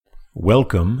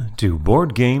Welcome to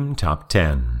Board Game Top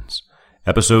Tens,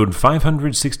 episode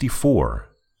 564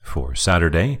 for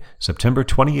Saturday, September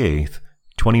 28th,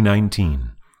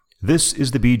 2019. This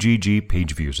is the BGG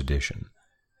Page Views edition.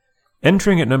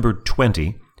 Entering at number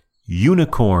 20,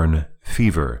 Unicorn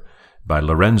Fever by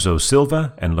Lorenzo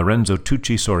Silva and Lorenzo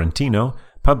Tucci Sorrentino,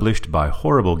 published by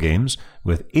Horrible Games,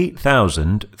 with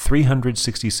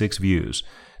 8,366 views.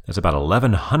 That's about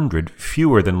 1,100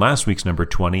 fewer than last week's number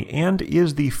 20 and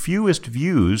is the fewest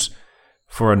views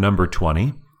for a number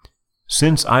 20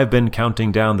 since I've been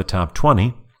counting down the top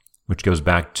 20, which goes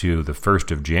back to the 1st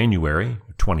of January,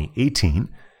 2018,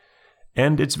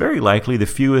 and it's very likely the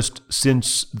fewest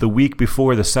since the week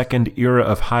before the second era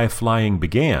of high flying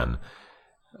began.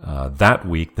 That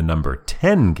week, the number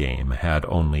 10 game had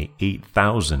only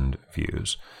 8,000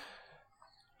 views,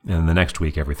 and the next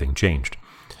week everything changed.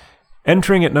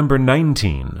 Entering at number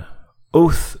 19,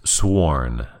 Oath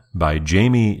Sworn by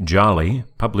Jamie Jolly,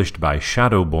 published by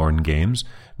Shadowborn Games,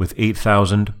 with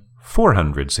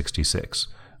 8,466,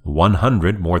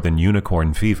 100 more than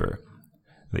Unicorn Fever.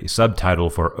 The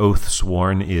subtitle for Oath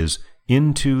Sworn is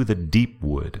Into the Deep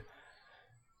Wood.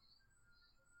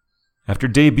 After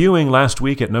debuting last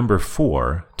week at number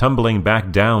 4, tumbling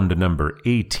back down to number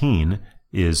 18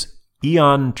 is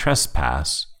Aeon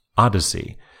Trespass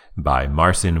Odyssey by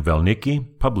Marcin Welnicki,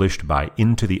 published by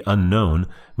Into the Unknown,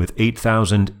 with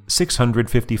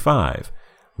 8,655,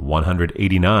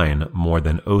 189 more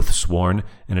than Oath Sworn,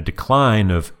 and a decline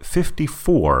of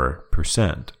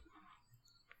 54%.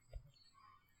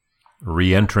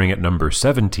 Re-entering at number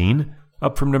 17,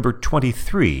 up from number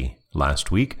 23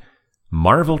 last week,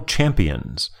 Marvel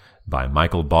Champions by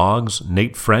Michael Boggs,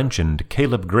 Nate French, and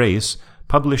Caleb Grace,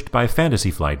 published by Fantasy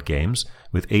Flight Games,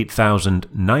 with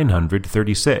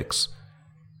 8,936.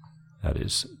 That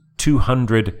is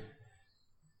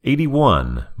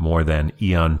 281 more than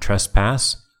Aeon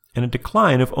Trespass, and a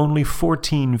decline of only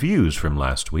 14 views from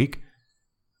last week,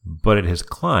 but it has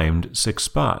climbed 6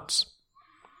 spots.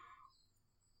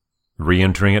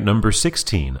 Re-entering at number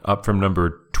 16, up from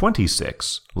number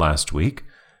 26 last week,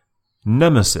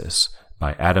 Nemesis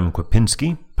by Adam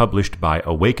Kwapinski, published by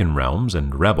Awaken Realms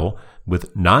and Rebel,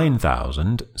 with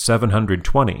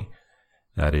 9,720.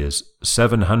 That is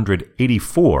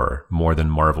 784 more than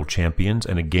Marvel Champions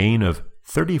and a gain of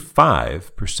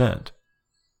 35%.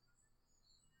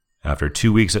 After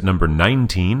 2 weeks at number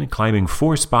 19, climbing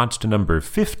 4 spots to number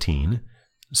 15,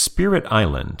 Spirit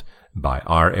Island by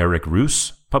R. Eric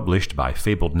Roos, published by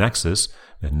Fabled Nexus,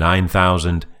 with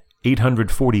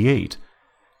 9,848,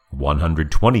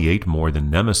 128 more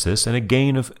than Nemesis and a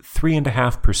gain of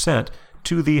 3.5%,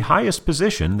 to the highest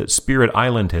position that Spirit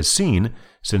Island has seen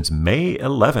since May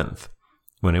 11th,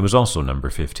 when it was also number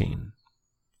 15.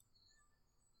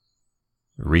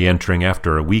 Re-entering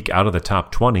after a week out of the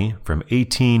top 20, from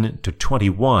 18 to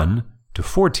 21 to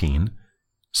 14,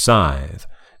 Scythe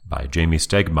by Jamie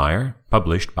Stegmaier,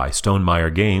 published by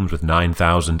Stonemaier Games, with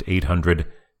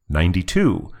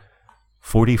 9,892,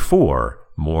 44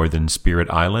 more than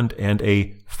Spirit Island, and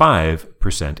a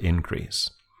 5% increase.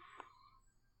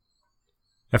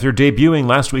 After debuting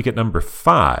last week at number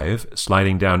 5,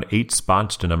 sliding down 8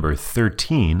 spots to number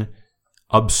 13,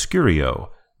 Obscurio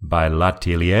by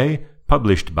L'Atelier,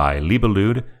 published by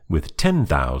Libellude, with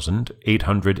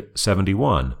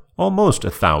 10,871, almost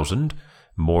 1,000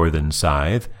 more than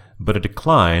Scythe, but a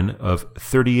decline of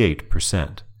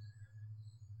 38%.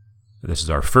 This is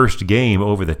our first game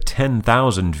over the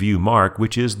 10,000 view mark,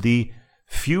 which is the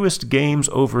fewest games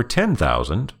over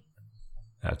 10,000,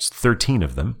 that's 13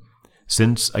 of them,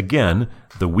 since, again,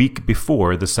 the week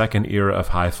before the second era of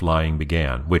high flying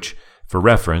began, which, for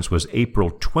reference, was April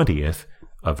 20th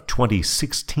of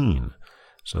 2016.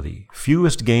 So the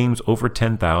fewest games over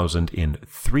 10,000 in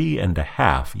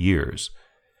 3.5 years.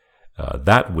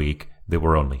 That week, there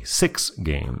were only 6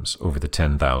 games over the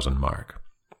 10,000 mark.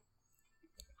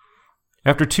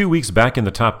 After 2 weeks back in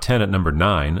the top 10 at number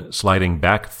 9, sliding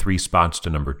back 3 spots to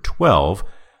number 12,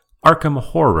 Arkham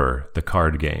Horror, the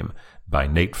card game, by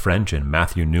Nate French and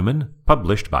Matthew Newman,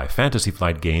 published by Fantasy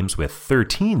Flight Games, with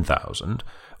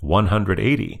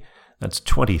 13,180. That's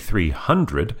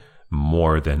 2,300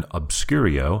 more than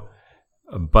Obscurio,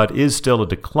 but is still a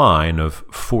decline of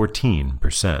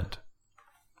 14%.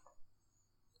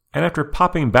 And after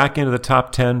popping back into the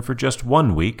top 10 for just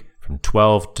 1 week, from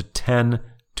 12 to 10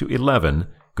 to 11,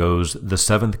 goes The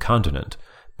Seventh Continent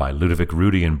by Ludovic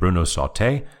Roudy and Bruno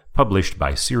Sauté, published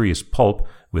by Sirius Pulp,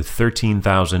 with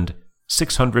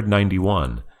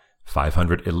 13,691,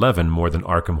 511 more than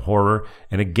Arkham Horror,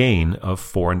 and a gain of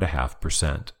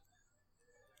 4.5%.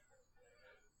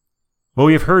 Well,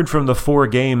 we have heard from the 4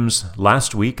 games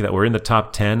last week that were in the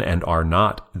top 10 and are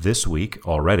not this week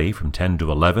already. From 10 to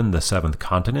 11, The Seventh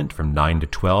Continent. From 9 to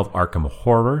 12, Arkham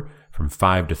Horror. From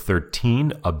 5 to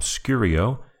 13,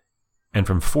 Obscurio. And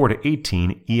from 4 to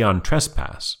 18, Eon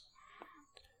Trespass.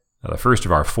 Now, the first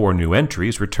of our 4 new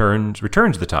entries returns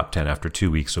to the top 10 after 2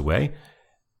 weeks away.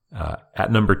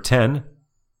 At number 10,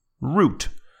 Root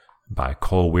by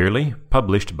Cole Wehrle,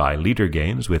 published by Leader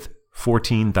Games with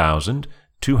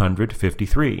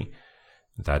 14,253.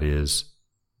 That is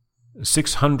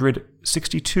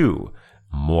 662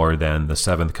 more than The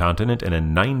Seventh Continent and a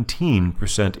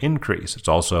 19% increase. It's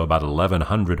also about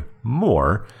 1,100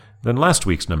 more than last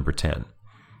week's number 10.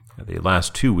 The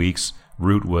last 2 weeks,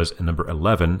 Root was number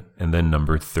 11 and then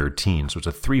number 13, so it's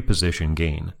a 3-position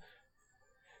gain.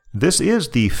 This is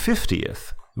the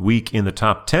 50th week in the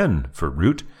top 10 for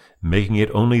Root, making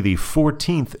it only the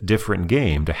 14th different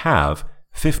game to have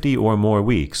 50 or more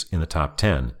weeks in the top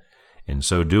 10. In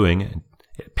so doing,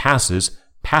 it passes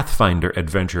Pathfinder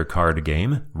adventure card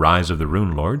game, Rise of the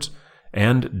Runelords,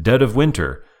 and Dead of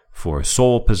Winter for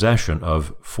sole possession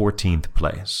of 14th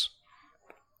place.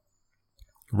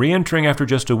 Re-entering after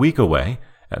just a week away,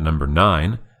 at number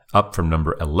 9, up from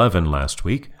number 11 last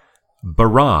week,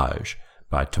 Barrage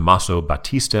by Tommaso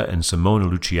Battista and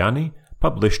Simone Luciani,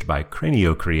 published by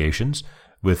Cranio Creations,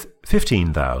 with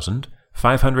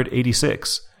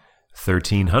 15,586,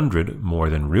 1,300 more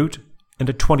than Root, and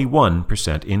a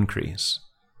 21% increase.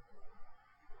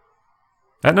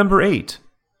 At number 8,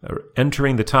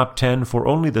 entering the top 10 for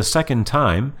only the second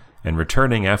time and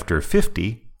returning after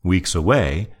 50 weeks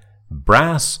away,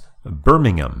 Brass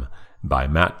Birmingham by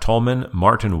Matt Tolman,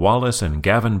 Martin Wallace, and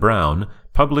Gavin Brown,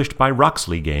 published by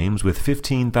Roxley Games with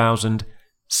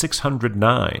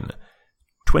 15,609,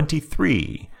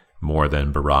 23 more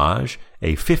than Barrage,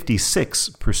 a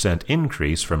 56%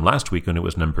 increase from last week when it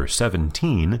was number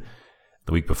 17.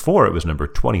 The week before it was number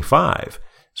 25,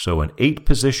 so an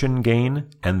 8-position gain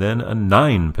and then a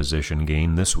 9-position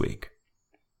gain this week.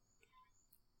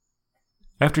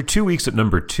 After 2 weeks at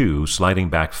number 2, sliding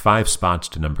back 5 spots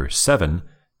to number 7,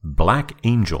 Black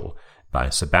Angel by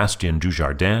Sébastien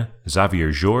Dujardin,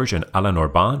 Xavier Georges, and Alain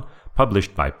Orban,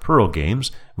 published by Pearl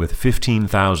Games with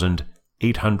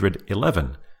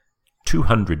 15,811,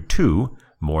 202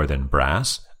 more than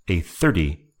Brass, a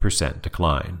 30%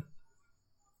 decline.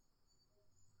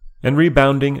 And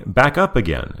rebounding back up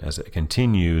again as it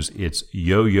continues its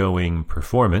yo-yoing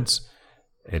performance,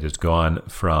 it has gone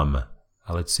from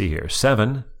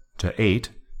 7 to 8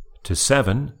 to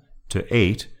 7 to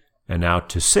 8 and now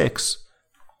to 6,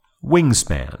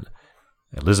 Wingspan,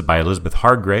 by Elizabeth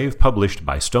Hargrave, published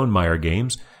by Stonemaier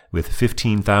Games with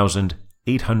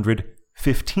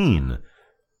 15,815,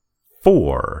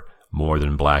 4 more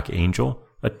than Black Angel,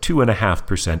 a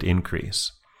 2.5%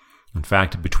 increase. In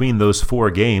fact, between those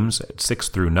 4 games, at 6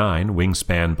 through 9,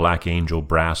 Wingspan, Black Angel,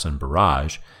 Brass, and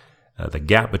Barrage, the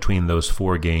gap between those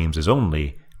 4 games is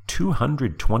only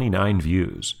 229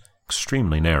 views,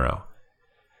 extremely narrow.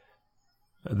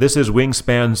 This is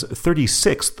Wingspan's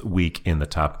 36th week in the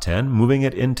top 10, moving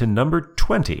it into number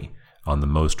 20 on the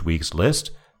most weeks list,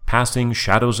 passing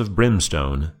Shadows of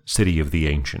Brimstone, City of the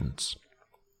Ancients.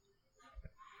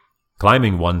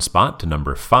 Climbing 1 spot to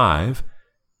number 5,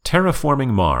 Terraforming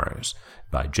Mars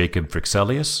by Jacob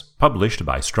Frixelius, published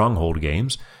by Stronghold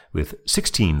Games, with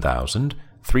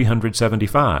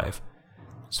 16,375.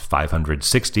 It's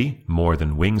 560 more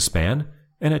than Wingspan,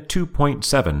 and a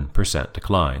 2.7%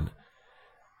 decline.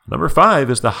 Number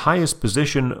 5 is the highest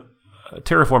position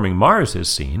Terraforming Mars has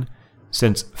seen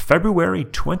since February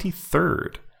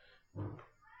 23rd.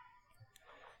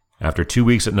 After 2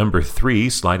 weeks at number 3,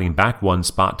 sliding back 1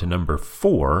 spot to number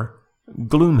 4,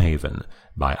 Gloomhaven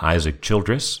by Isaac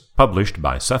Childress, published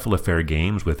by Cephalofair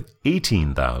Games with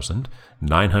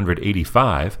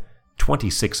 18,985,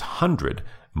 2,600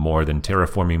 more than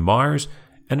Terraforming Mars,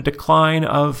 and a decline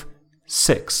of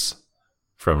 6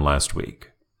 from last week.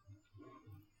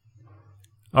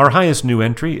 Our highest new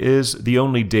entry is the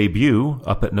only debut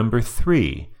up at number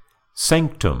 3,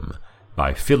 Sanctum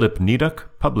by Philip Neduk,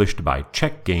 published by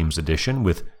Czech Games Edition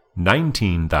with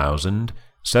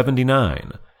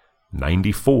 19,079,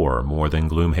 94 more than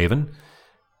Gloomhaven.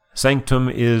 Sanctum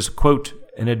is, quote,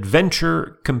 an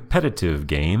adventure competitive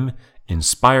game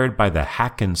inspired by the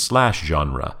hack-and-slash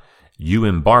genre. You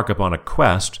embark upon a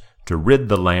quest to rid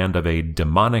the land of a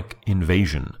demonic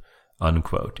invasion,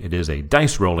 unquote. It is a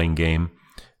dice-rolling game,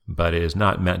 but it is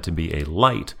not meant to be a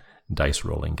light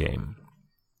dice-rolling game.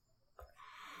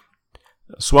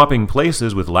 Swapping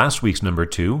places with last week's number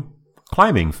 2,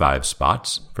 climbing 5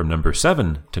 spots from number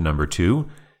 7 to number 2,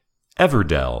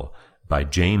 Everdell by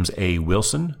James A.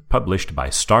 Wilson, published by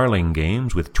Starling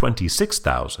Games with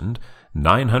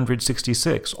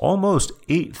 26,966, almost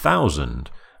 8,000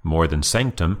 more than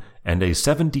Sanctum, and a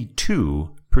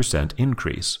 72%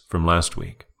 increase from last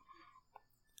week.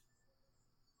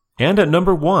 And at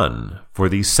number 1, for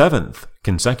the 7th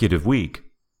consecutive week,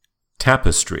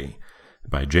 Tapestry,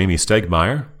 by Jamie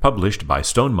Stegmaier, published by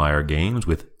Stonemaier Games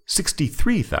with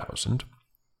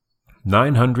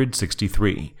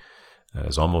 63,963. That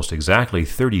is almost exactly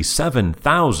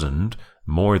 37,000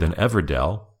 more than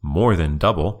Everdell, more than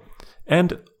double,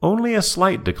 and only a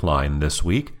slight decline this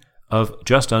week of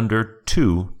just under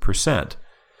 2%.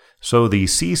 So the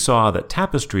seesaw that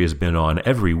Tapestry has been on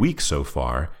every week so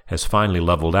far has finally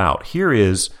leveled out. Here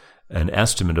is an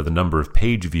estimate of the number of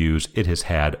page views it has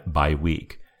had by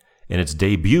week. In its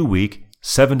debut week,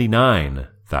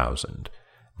 79,000,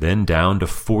 then down to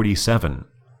 47,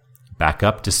 back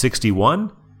up to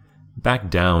 61, back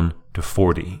down to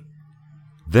 40,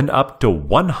 then up to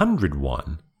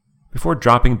 101, before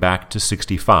dropping back to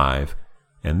 65,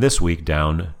 and this week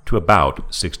down to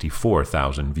about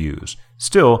 64,000 views.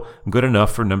 Still good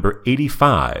enough for number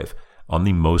 85 on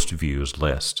the most views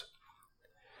list.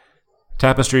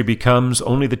 Tapestry becomes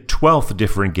only the 12th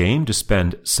different game to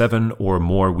spend 7 or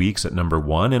more weeks at number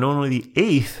 1, and only the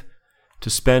 8th to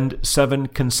spend 7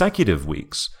 consecutive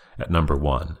weeks at number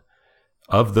 1.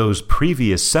 Of those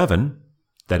previous 7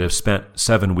 that have spent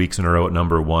 7 weeks in a row at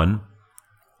number 1,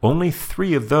 only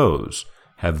 3 of those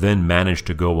have then managed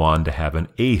to go on to have an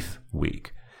 8th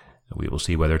week. We will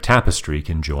see whether Tapestry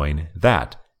can join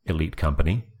that elite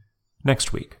company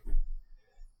next week.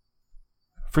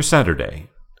 For Saturday,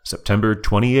 September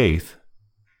 28th,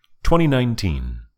 2019.